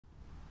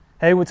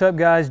Hey, what's up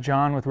guys?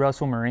 John with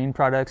Russell Marine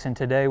Products, and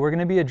today we're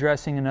going to be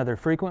addressing another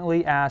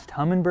frequently asked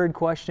Humminbird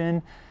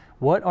question.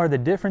 What are the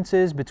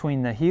differences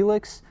between the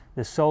Helix,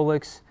 the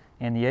Solix,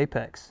 and the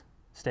Apex?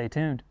 Stay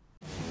tuned.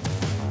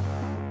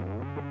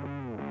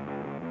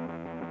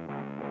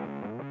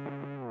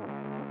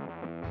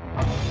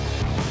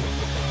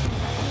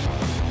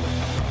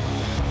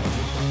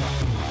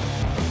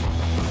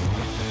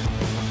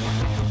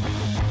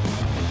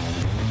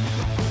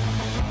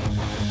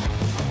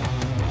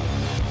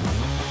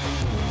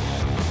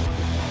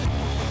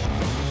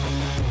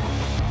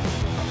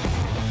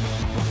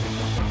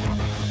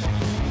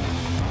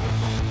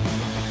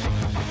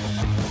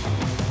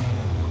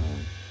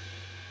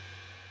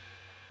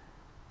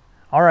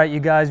 All right, you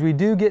guys, we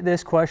do get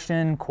this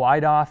question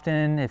quite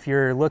often. If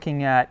you're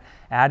looking at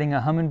adding a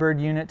Humminbird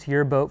unit to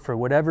your boat for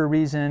whatever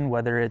reason,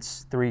 whether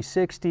it's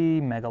 360,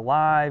 Mega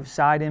Live,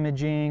 side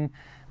imaging,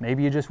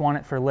 maybe you just want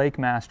it for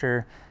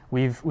Lakemaster,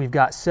 we've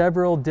got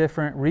several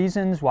different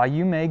reasons why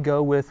you may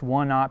go with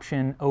one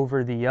option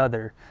over the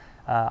other.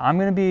 I'm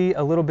going to be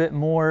a little bit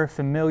more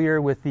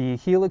familiar with the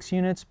Helix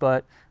units,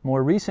 but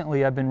more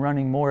recently I've been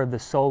running more of the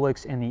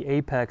Solix and the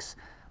Apex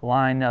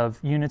line of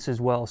units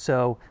as well.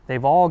 So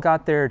they've all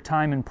got their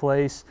time and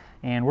place,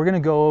 and we're going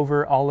to go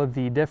over all of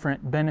the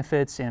different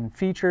benefits and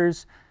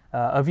features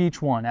of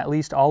each one, at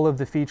least all of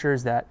the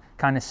features that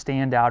kind of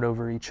stand out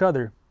over each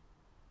other.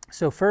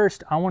 So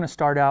first, I want to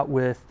start out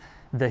with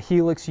the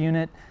Helix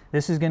unit.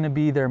 This is going to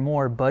be their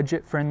more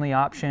budget-friendly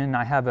option.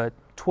 I have a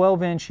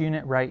 12-inch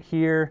unit right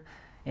here,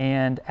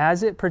 and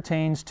as it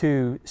pertains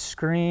to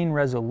screen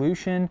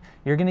resolution,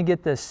 you're going to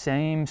get the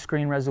same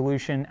screen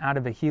resolution out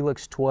of a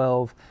Helix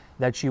 12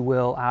 that you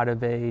will out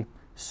of a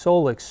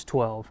Solix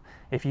 12.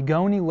 If you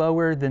go any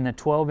lower than the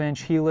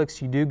 12-inch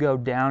Helix, you do go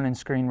down in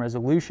screen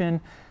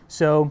resolution.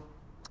 So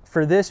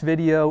for this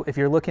video, if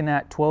you're looking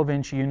at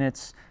 12-inch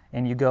units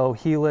and you go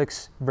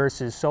Helix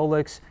versus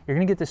Solix, you're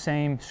going to get the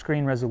same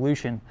screen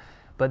resolution.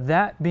 But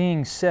that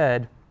being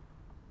said,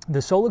 the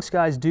Solix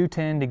guys do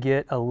tend to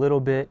get a little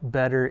bit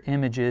better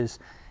images,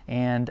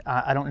 and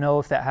I don't know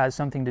if that has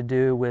something to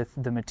do with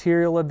the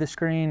material of the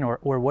screen or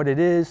what it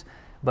is,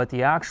 but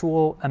the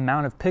actual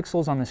amount of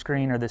pixels on the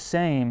screen are the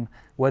same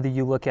whether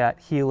you look at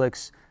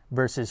Helix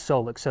versus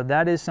Solix. So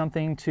that is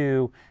something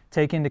to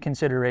take into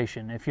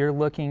consideration. If you're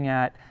looking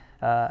at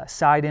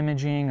side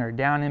imaging or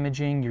down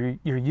imaging,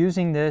 you're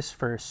using this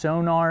for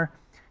sonar,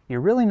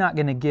 you're really not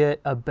going to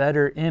get a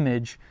better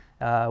image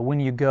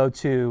when you go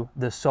to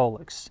the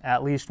Solix,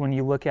 at least when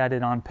you look at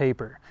it on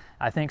paper.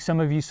 I think some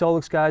of you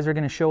Solix guys are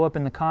going to show up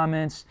in the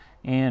comments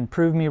and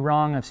prove me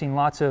wrong. I've seen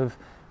lots of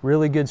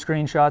really good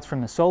screenshots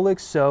from the Solix,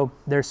 so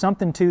there's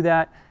something to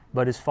that,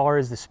 but as far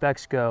as the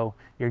specs go,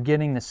 you're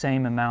getting the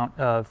same amount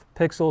of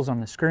pixels on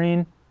the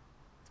screen.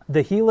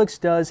 The Helix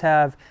does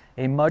have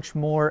a much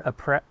more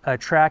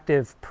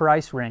attractive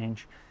price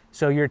range,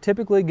 so you're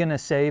typically going to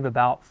save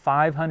about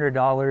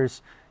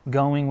 $500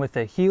 going with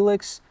a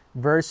Helix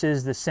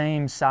versus the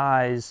same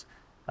size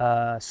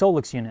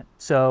Solix unit.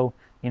 So,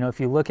 you know, if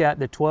you look at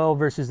the 12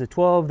 versus the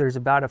 12, there's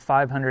about a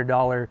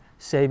 $500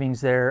 savings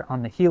there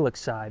on the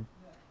Helix side.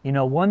 You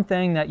know, one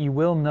thing that you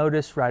will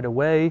notice right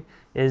away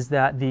is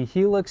that the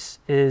Helix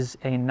is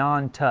a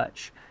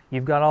non-touch.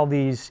 You've got all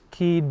these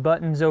keyed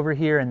buttons over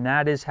here, and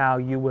that is how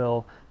you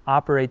will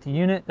operate the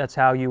unit. That's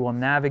how you will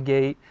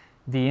navigate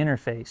the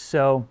interface.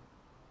 So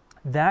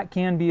that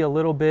can be a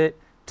little bit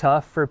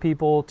tough for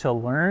people to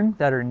learn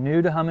that are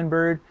new to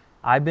Humminbird.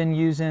 I've been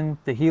using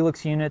the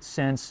Helix units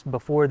since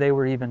before they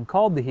were even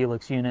called the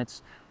Helix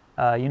units.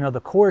 You know,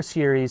 the Core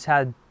series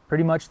had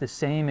pretty much the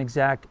same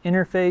exact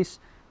interface.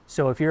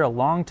 So if you're a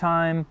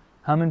long-time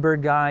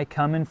Humminbird guy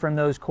coming from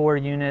those Core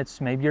units,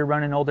 maybe you're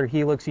running older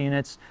Helix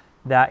units,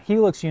 that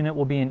Helix unit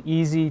will be an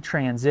easy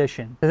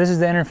transition. So this is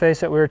the interface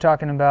that we were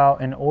talking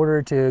about. In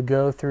order to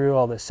go through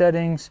all the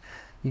settings,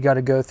 you got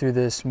to go through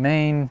this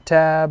main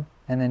tab,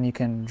 and then you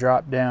can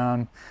drop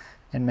down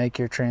and make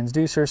your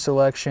transducer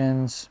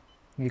selections.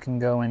 You can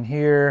go in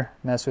here,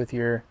 mess with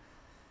your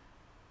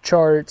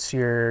charts,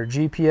 your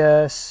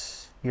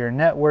GPS, your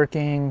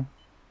networking.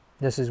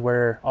 This is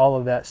where all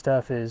of that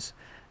stuff is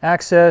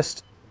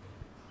accessed.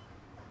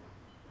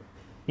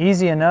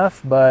 Easy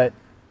enough, but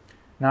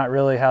not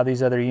really how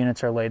these other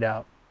units are laid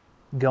out.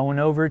 Going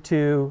over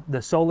to the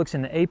Solix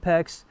and the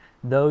Apex,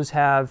 those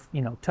have,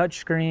 you know, touch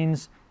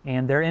screens,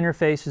 and their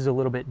interface is a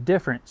little bit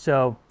different.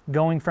 So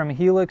going from a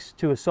Helix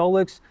to a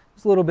Solix,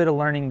 there's a little bit of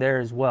learning there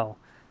as well.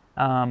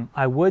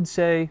 I would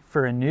say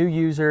for a new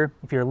user,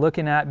 if you're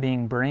looking at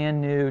being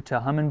brand new to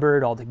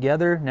Humminbird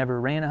altogether,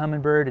 never ran a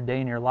Humminbird a day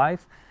in your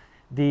life,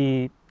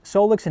 the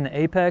Solix and the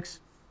Apex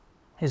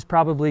is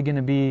probably going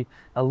to be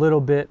a little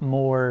bit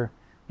more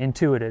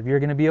intuitive. You're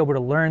going to be able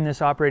to learn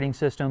this operating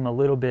system a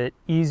little bit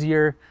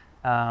easier.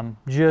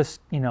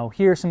 Just, you know,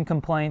 hear some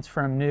complaints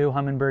from new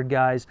Humminbird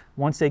guys.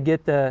 Once they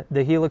get the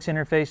Helix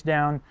interface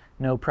down,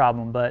 no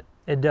problem, but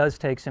it does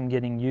take some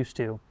getting used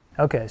to.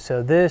 Okay,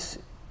 so this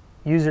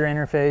user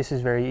interface is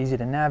very easy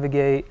to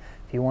navigate.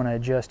 If you want to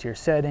adjust your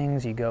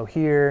settings, you go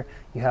here.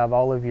 You have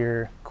all of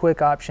your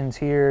quick options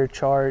here,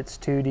 charts,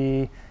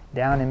 2D,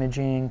 down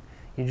imaging.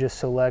 You just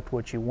select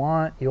what you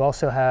want. You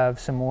also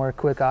have some more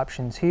quick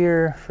options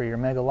here for your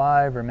Mega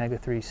Live or Mega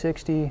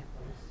 360.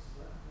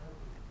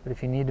 But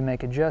if you need to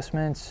make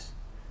adjustments,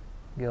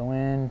 go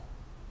in,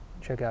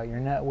 check out your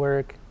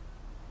network.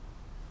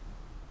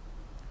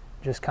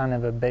 Just kind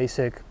of a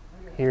basic,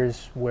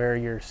 here's where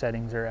your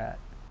settings are at.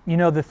 You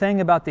know, the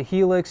thing about the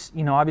Helix,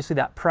 you know, obviously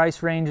that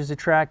price range is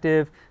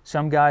attractive.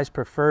 Some guys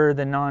prefer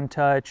the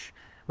non-touch,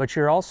 but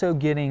you're also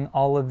getting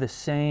all of the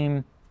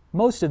same,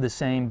 most of the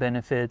same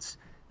benefits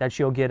that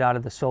you'll get out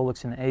of the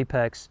Solix and the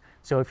Apex.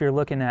 So if you're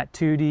looking at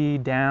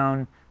 2D,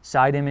 down,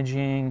 side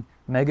imaging,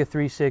 Mega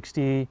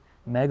 360,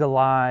 Mega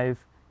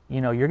Live, you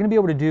know, you're gonna be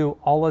able to do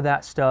all of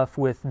that stuff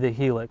with the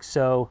Helix.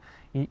 So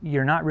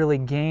you're not really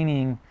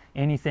gaining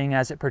anything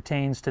as it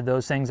pertains to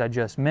those things I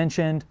just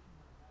mentioned.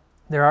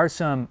 There are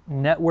some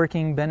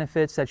networking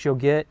benefits that you'll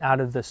get out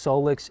of the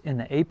Solix and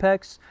the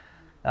Apex.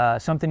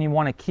 Something you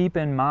want to keep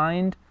in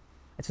mind,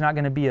 it's not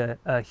going to be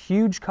a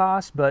huge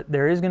cost, but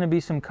there is going to be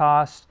some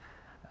cost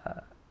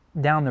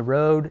down the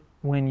road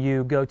when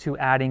you go to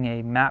adding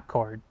a map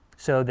card.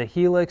 So the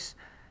Helix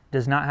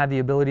does not have the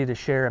ability to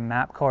share a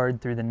map card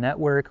through the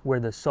network where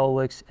the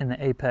Solix and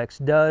the Apex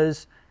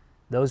does.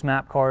 Those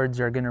map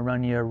cards are going to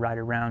run you right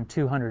around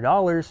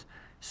 $200.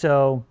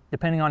 So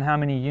depending on how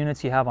many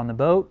units you have on the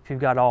boat, if you've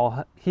got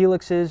all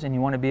Helixes and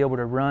you want to be able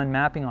to run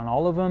mapping on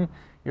all of them,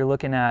 you're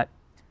looking at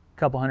a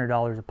couple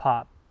 $100 a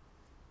pop.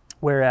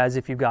 Whereas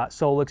if you've got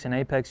Solix and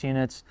Apex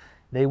units,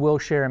 they will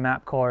share a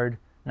map card,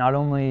 not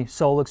only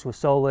Solix with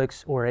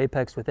Solix or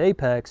Apex with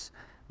Apex,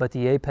 but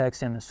the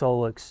Apex and the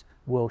Solix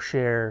will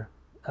share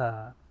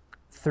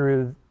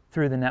through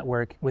the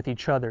network with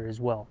each other as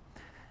well.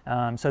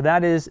 So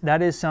that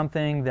is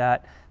something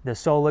that the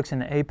Solix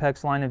and the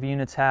Apex line of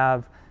units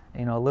have,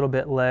 you know, a little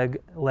bit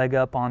leg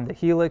up on the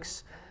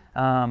Helix.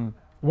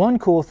 One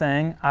cool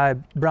thing, I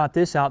brought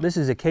this out. This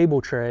is a cable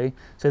tray.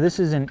 So this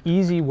is an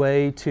easy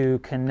way to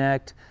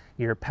connect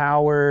your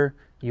power,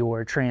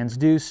 your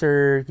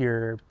transducer,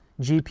 your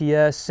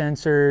GPS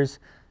sensors,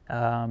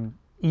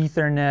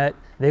 Ethernet.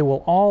 They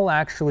will all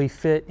actually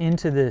fit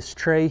into this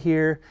tray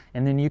here,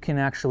 and then you can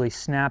actually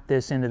snap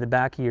this into the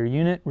back of your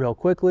unit real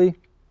quickly.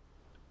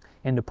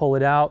 And to pull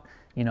it out,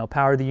 you know,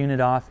 power the unit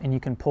off, and you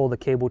can pull the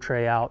cable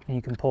tray out, and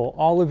you can pull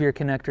all of your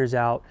connectors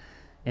out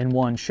in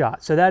one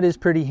shot. So that is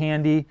pretty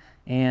handy,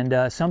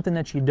 and something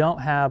that you don't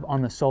have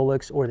on the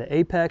Solix or the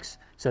Apex.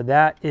 So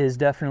that is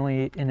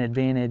definitely an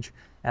advantage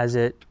as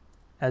it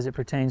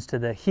pertains to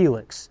the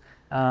Helix.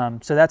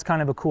 So that's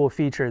kind of a cool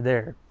feature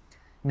there.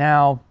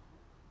 Now,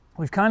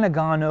 we've kind of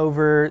gone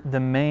over the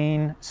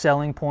main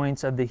selling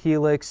points of the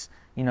Helix.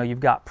 You know, you've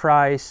got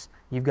price,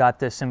 you've got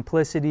the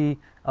simplicity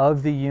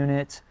of the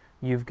unit,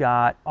 you've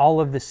got all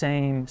of the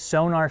same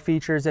sonar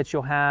features that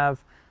you'll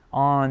have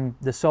on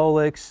the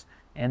Solix,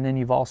 and then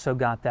you've also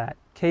got that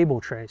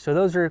cable tray. So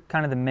those are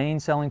kind of the main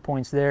selling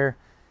points there.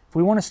 If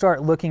we want to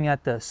start looking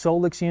at the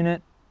Solix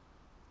unit,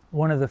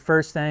 one of the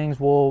first things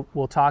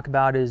we'll talk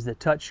about is the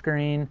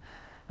touchscreen.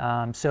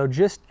 So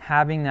just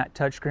having that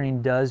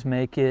touchscreen does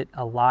make it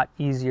a lot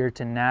easier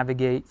to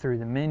navigate through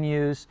the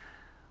menus.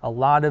 A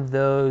lot of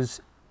those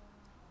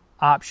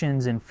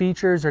options and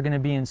features are going to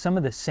be in some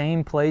of the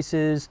same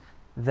places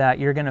that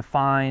you're going to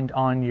find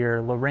on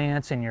your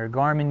Lowrance and your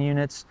Garmin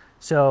units.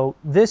 So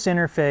this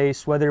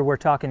interface, whether we're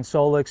talking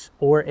Solix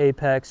or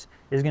Apex,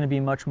 is going to be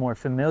much more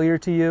familiar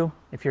to you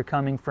if you're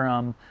coming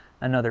from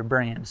another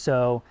brand.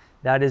 So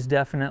that is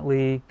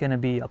definitely going to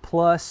be a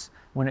plus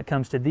when it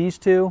comes to these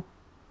two.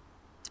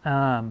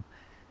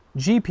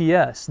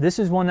 GPS, this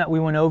is one that we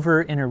went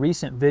over in a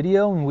recent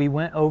video, and we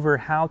went over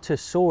how to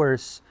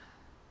source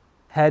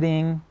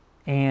heading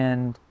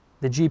and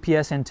the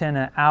GPS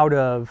antenna out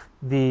of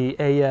the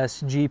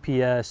AS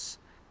GPS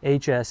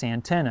HS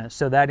antenna.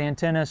 So that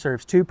antenna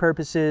serves two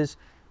purposes.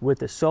 With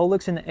the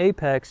Solix and the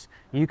Apex,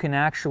 you can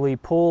actually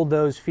pull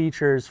those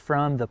features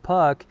from the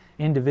puck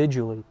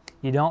individually.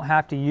 You don't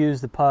have to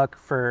use the puck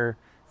for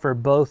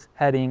both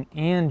heading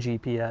and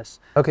GPS.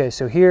 Okay,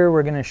 so here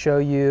we're going to show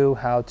you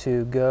how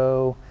to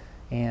go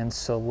and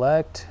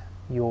select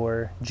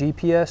your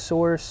GPS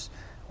source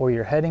or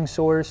your heading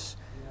source.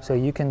 So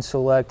you can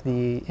select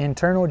the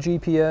internal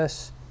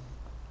GPS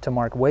to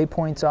mark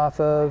waypoints off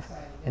of,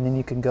 and then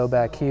you can go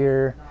back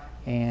here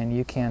and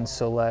you can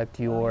select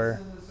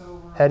your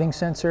heading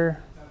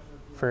sensor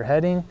for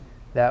heading.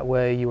 That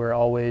way you are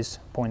always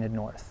pointed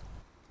north.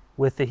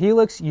 With the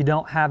Helix, you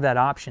don't have that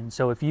option.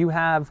 So if you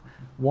have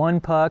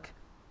one puck,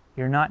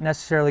 you're not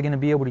necessarily going to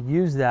be able to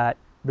use that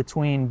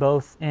between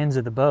both ends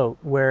of the boat.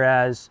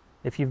 Whereas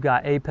if you've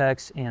got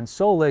Apex and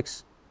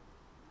Solix,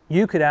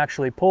 you could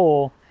actually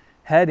pull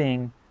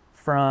heading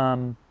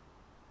from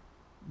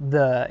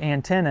the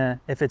antenna,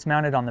 if it's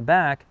mounted on the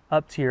back,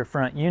 up to your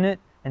front unit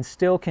and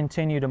still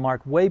continue to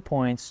mark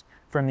waypoints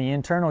from the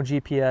internal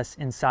GPS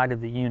inside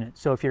of the unit.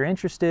 So if you're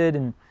interested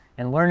in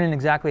learning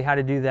exactly how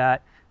to do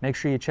that, make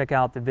sure you check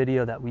out the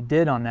video that we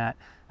did on that.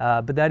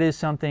 But that is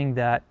something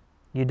that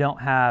you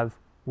don't have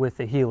with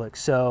the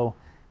Helix. So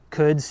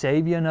could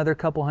save you another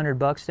couple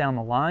 $100 down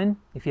the line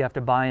if you have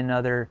to buy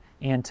another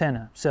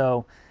antenna.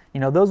 So, you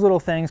know, those little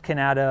things can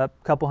add up.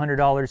 A couple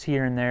 $100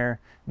 here and there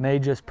may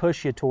just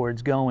push you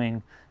towards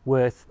going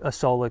with a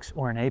Solix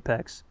or an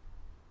Apex.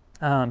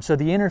 So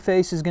the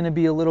interface is going to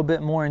be a little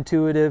bit more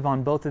intuitive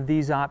on both of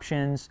these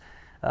options.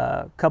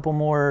 A couple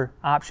more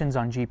options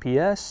on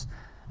GPS.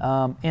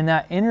 And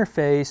that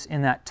interface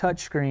and that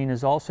touchscreen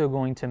is also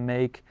going to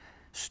make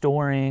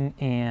storing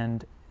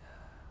and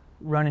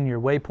running your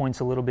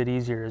waypoints a little bit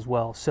easier as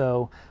well.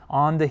 So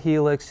on the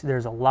Helix,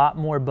 there's a lot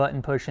more button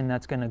pushing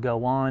that's going to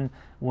go on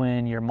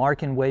when you're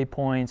marking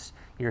waypoints,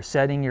 you're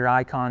setting your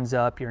icons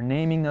up, you're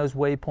naming those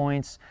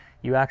waypoints.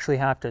 You actually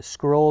have to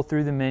scroll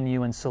through the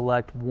menu and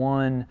select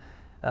one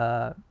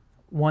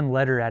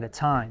letter at a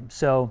time.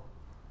 So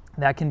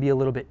that can be a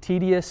little bit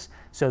tedious.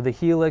 So the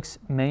Helix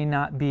may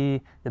not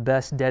be the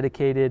best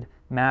dedicated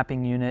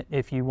mapping unit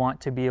if you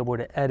want to be able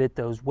to edit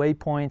those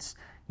waypoints.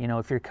 You know,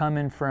 if you're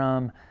coming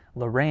from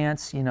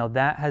Lowrance, you know,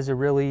 that has a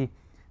really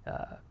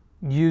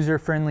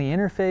user-friendly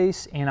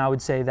interface, and I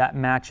would say that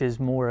matches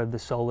more of the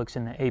Solix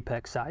and the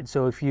Apex side.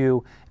 So if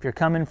you're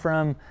coming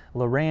from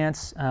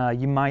Lowrance,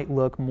 you might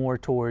look more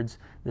towards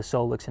the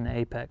Solix and the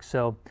Apex.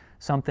 So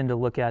something to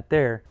look at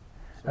there.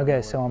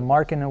 Okay, so I'm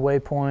marking a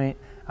waypoint,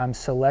 I'm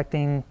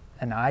selecting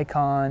an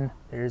icon,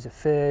 there's a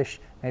fish,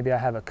 maybe I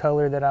have a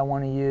color that I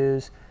want to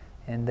use,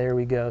 and there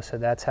we go. So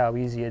that's how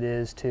easy it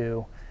is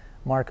to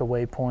mark a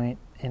waypoint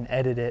and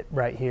edit it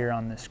right here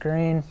on the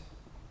screen.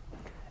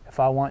 If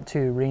I want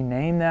to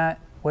rename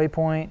that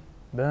waypoint,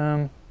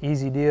 boom,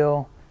 easy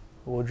deal.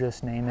 We'll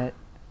just name it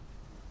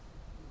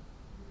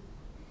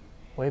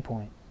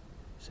waypoint,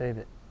 save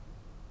it.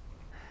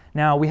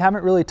 Now, we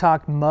haven't really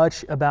talked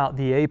much about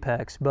the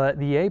Apex, but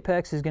the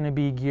Apex is going to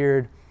be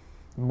geared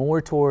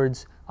more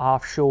towards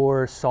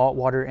offshore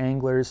saltwater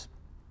anglers.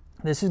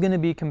 This is going to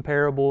be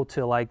comparable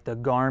to like the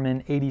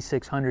Garmin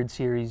 8600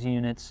 series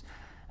units.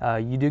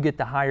 You do get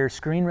the higher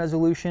screen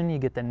resolution. You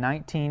get the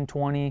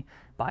 1920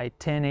 by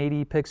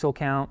 1080 pixel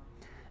count.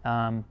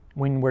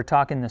 When we're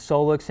talking the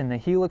Solix and the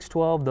Helix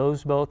 12,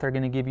 those both are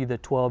going to give you the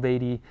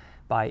 1280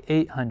 by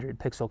 800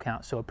 pixel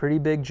count. So a pretty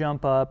big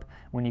jump up.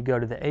 When you go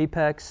to the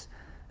Apex,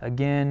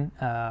 again,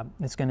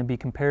 it's going to be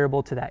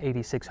comparable to that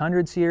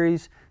 8600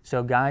 series.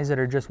 So guys that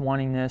are just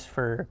wanting this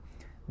for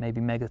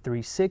maybe Mega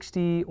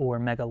 360 or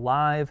Mega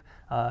Live,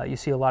 you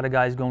see a lot of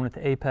guys going with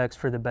the Apex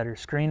for the better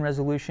screen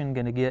resolution,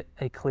 going to get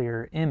a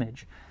clearer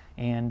image.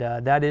 And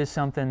that is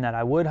something that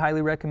I would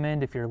highly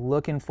recommend if you're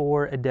looking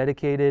for a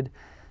dedicated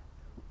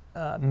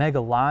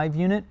Mega Live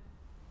unit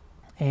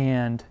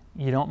and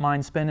you don't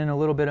mind spending a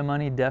little bit of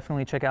money.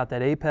 Definitely check out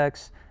that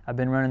Apex. I've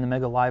been running the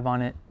Mega Live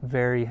on it,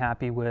 very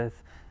happy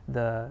with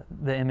the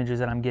images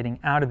that I'm getting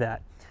out of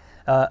that.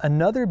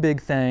 Another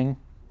big thing,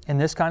 and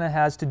this kind of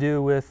has to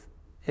do with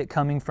it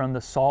coming from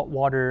the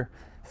saltwater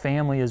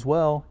family as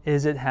well,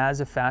 is it has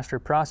a faster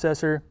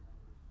processor.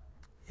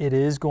 It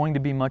is going to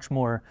be much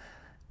more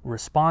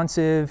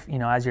responsive, you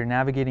know, as you're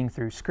navigating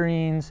through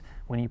screens.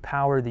 When you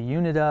power the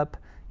unit up,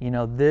 you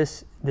know,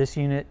 this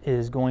unit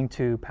is going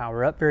to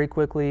power up very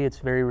quickly. It's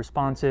very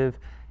responsive,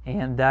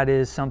 and that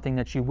is something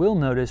that you will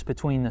notice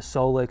between the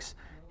Solix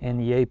and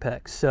the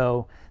Apex.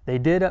 So they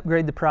did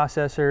upgrade the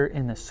processor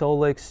in the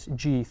Solix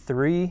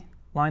G3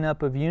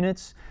 lineup of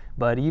units,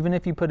 but even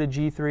if you put a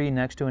G3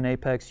 next to an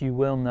Apex, you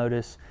will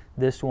notice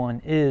this one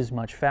is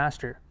much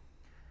faster.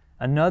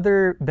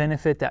 Another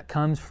benefit that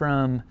comes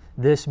from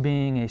this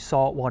being a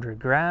saltwater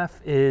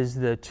graph is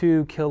the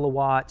 2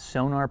 kilowatt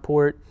sonar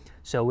port.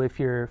 So if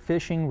you're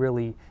fishing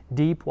really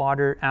deep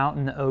water out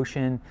in the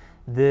ocean,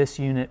 this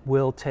unit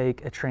will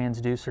take a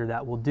transducer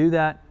that will do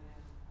that.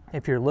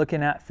 If you're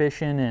looking at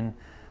fishing in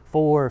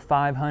 400 or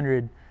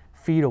 500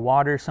 feet of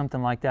water,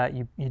 something like that,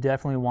 you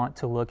definitely want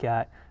to look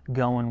at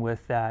going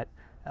with that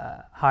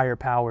higher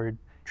powered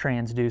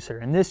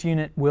transducer. And this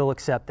unit will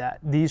accept that.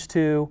 These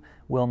two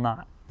will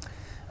not.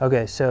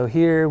 Okay, so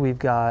here we've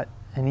got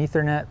an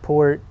Ethernet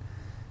port.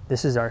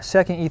 This is our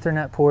second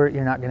Ethernet port.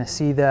 You're not going to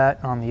see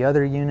that on the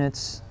other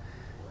units.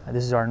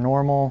 This is our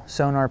normal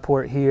sonar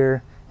port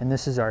here, and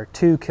this is our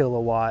 2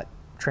 kilowatt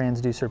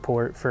transducer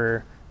port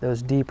for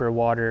those deeper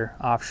water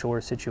offshore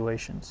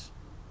situations.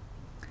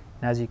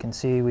 And as you can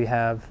see, we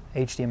have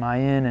HDMI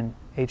in and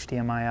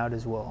HDMI out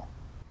as well.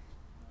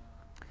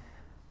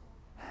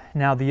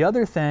 Now the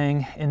other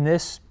thing, and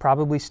this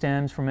probably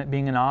stems from it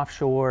being an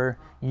offshore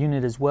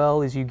unit as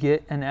well, is you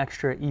get an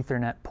extra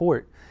Ethernet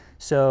port.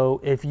 So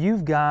if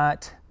you've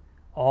got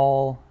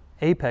all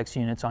Apex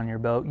units on your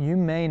boat, you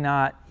may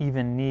not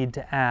even need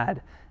to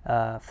add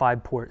a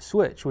 5-port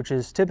switch, which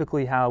is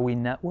typically how we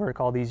network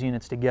all these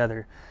units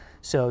together.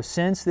 So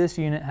since this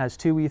unit has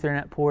 2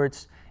 Ethernet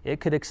ports, it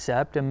could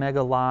accept a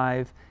Mega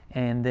Live,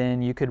 and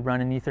then you could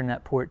run an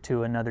Ethernet port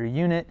to another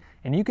unit,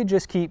 and you could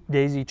just keep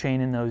daisy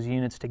chaining those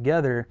units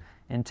together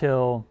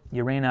until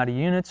you ran out of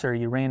units or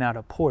you ran out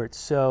of ports.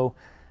 So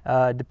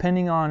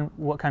depending on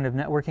what kind of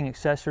networking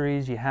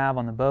accessories you have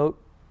on the boat,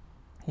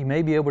 you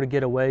may be able to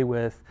get away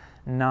with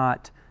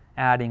not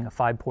adding a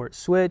 5-port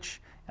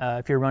switch.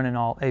 if you're running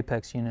all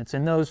Apex units.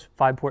 And those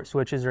 5-port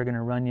switches are going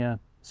to run you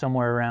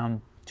somewhere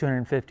around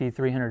 $250,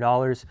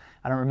 $300.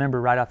 I don't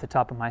remember right off the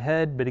top of my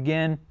head, but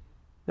again,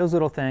 those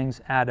little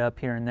things add up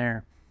here and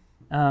there.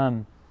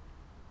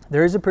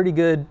 There is a pretty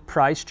good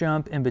price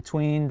jump in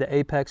between the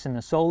Apex and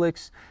the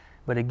Solix,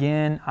 but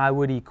again, I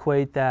would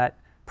equate that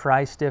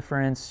price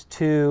difference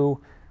to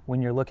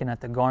when you're looking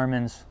at the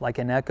Garmin's, like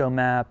an Echo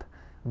Map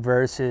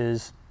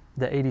versus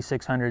the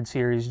 8600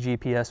 series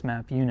GPS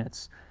map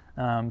units.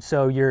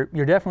 So you're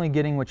definitely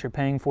getting what you're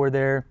paying for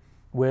there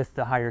with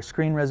the higher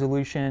screen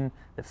resolution,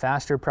 the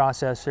faster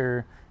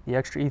processor, the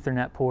extra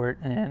Ethernet port,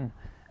 and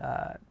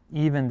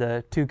even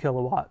the 2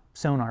 kilowatt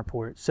sonar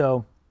port.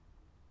 So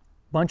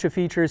bunch of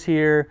features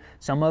here.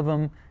 Some of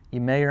them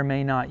you may or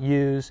may not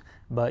use,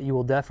 but you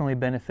will definitely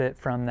benefit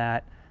from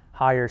that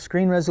higher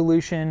screen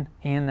resolution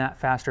and that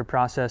faster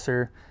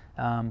processor.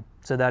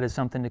 So that is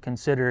something to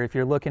consider if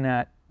you're looking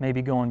at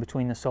maybe going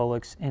between the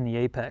Solix and the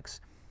Apex.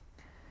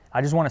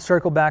 I just want to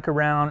circle back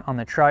around on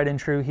the tried and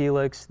true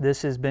Helix.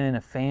 This has been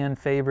a fan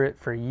favorite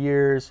for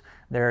years.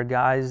 There are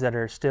guys that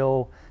are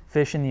still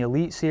fishing the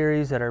Elite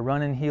series that are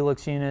running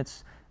Helix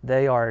units.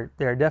 They're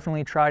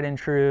definitely tried and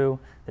true.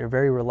 They're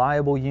very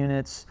reliable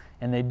units,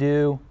 and they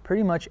do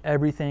pretty much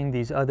everything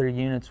these other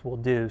units will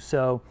do.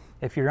 So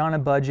if you're on a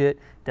budget,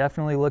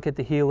 definitely look at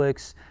the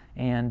Helix,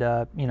 and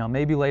you know,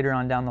 maybe later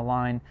on down the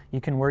line you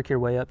can work your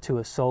way up to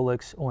a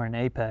Solix or an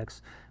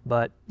Apex.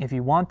 But if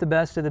you want the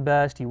best of the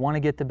best, you want to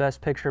get the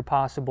best picture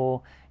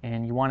possible,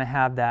 and you want to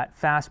have that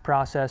fast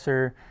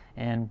processor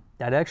and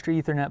that extra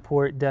Ethernet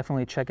port,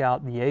 definitely check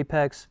out the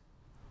Apex.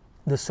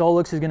 The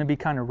Solix is going to be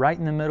kind of right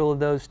in the middle of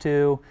those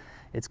two.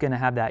 It's going to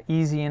have that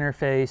easy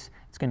interface.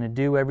 It's going to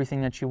do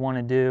everything that you want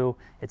to do.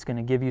 It's going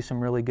to give you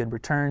some really good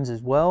returns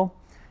as well,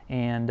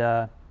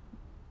 and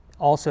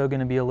also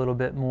going to be a little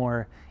bit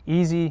more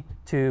easy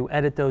to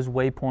edit those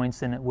waypoints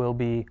than it will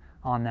be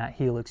on that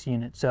Helix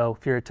unit. So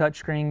if you're a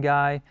touchscreen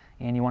guy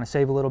and you want to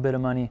save a little bit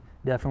of money,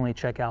 definitely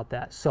check out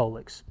that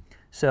Solix.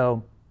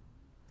 So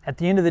at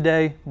the end of the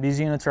day, these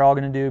units are all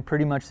going to do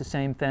pretty much the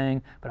same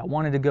thing, but I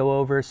wanted to go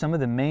over some of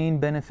the main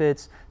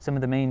benefits, some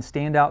of the main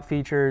standout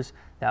features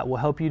that will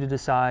help you to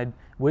decide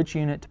which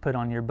unit to put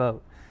on your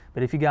boat.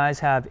 But if you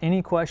guys have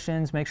any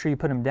questions, make sure you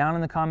put them down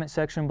in the comment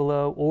section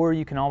below, or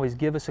you can always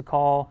give us a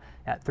call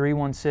at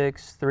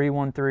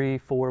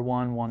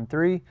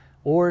 316-313-4113,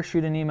 or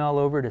shoot an email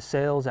over to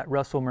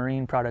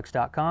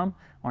sales@russellmarineproducts.com.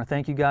 I want to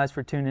thank you guys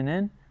for tuning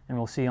in, and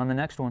we'll see you on the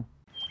next one.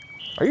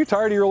 Are you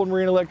tired of your old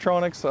marine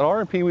electronics? At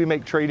R&P, we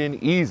make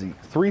trade-in easy.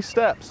 3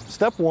 steps.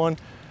 Step 1,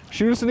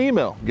 shoot us an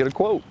email, get a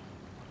quote.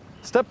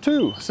 Step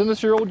 2, send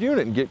us your old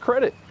unit and get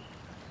credit.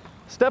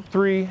 Step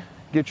 3,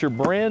 get your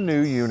brand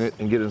new unit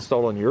and get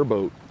installed on your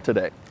boat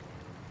today.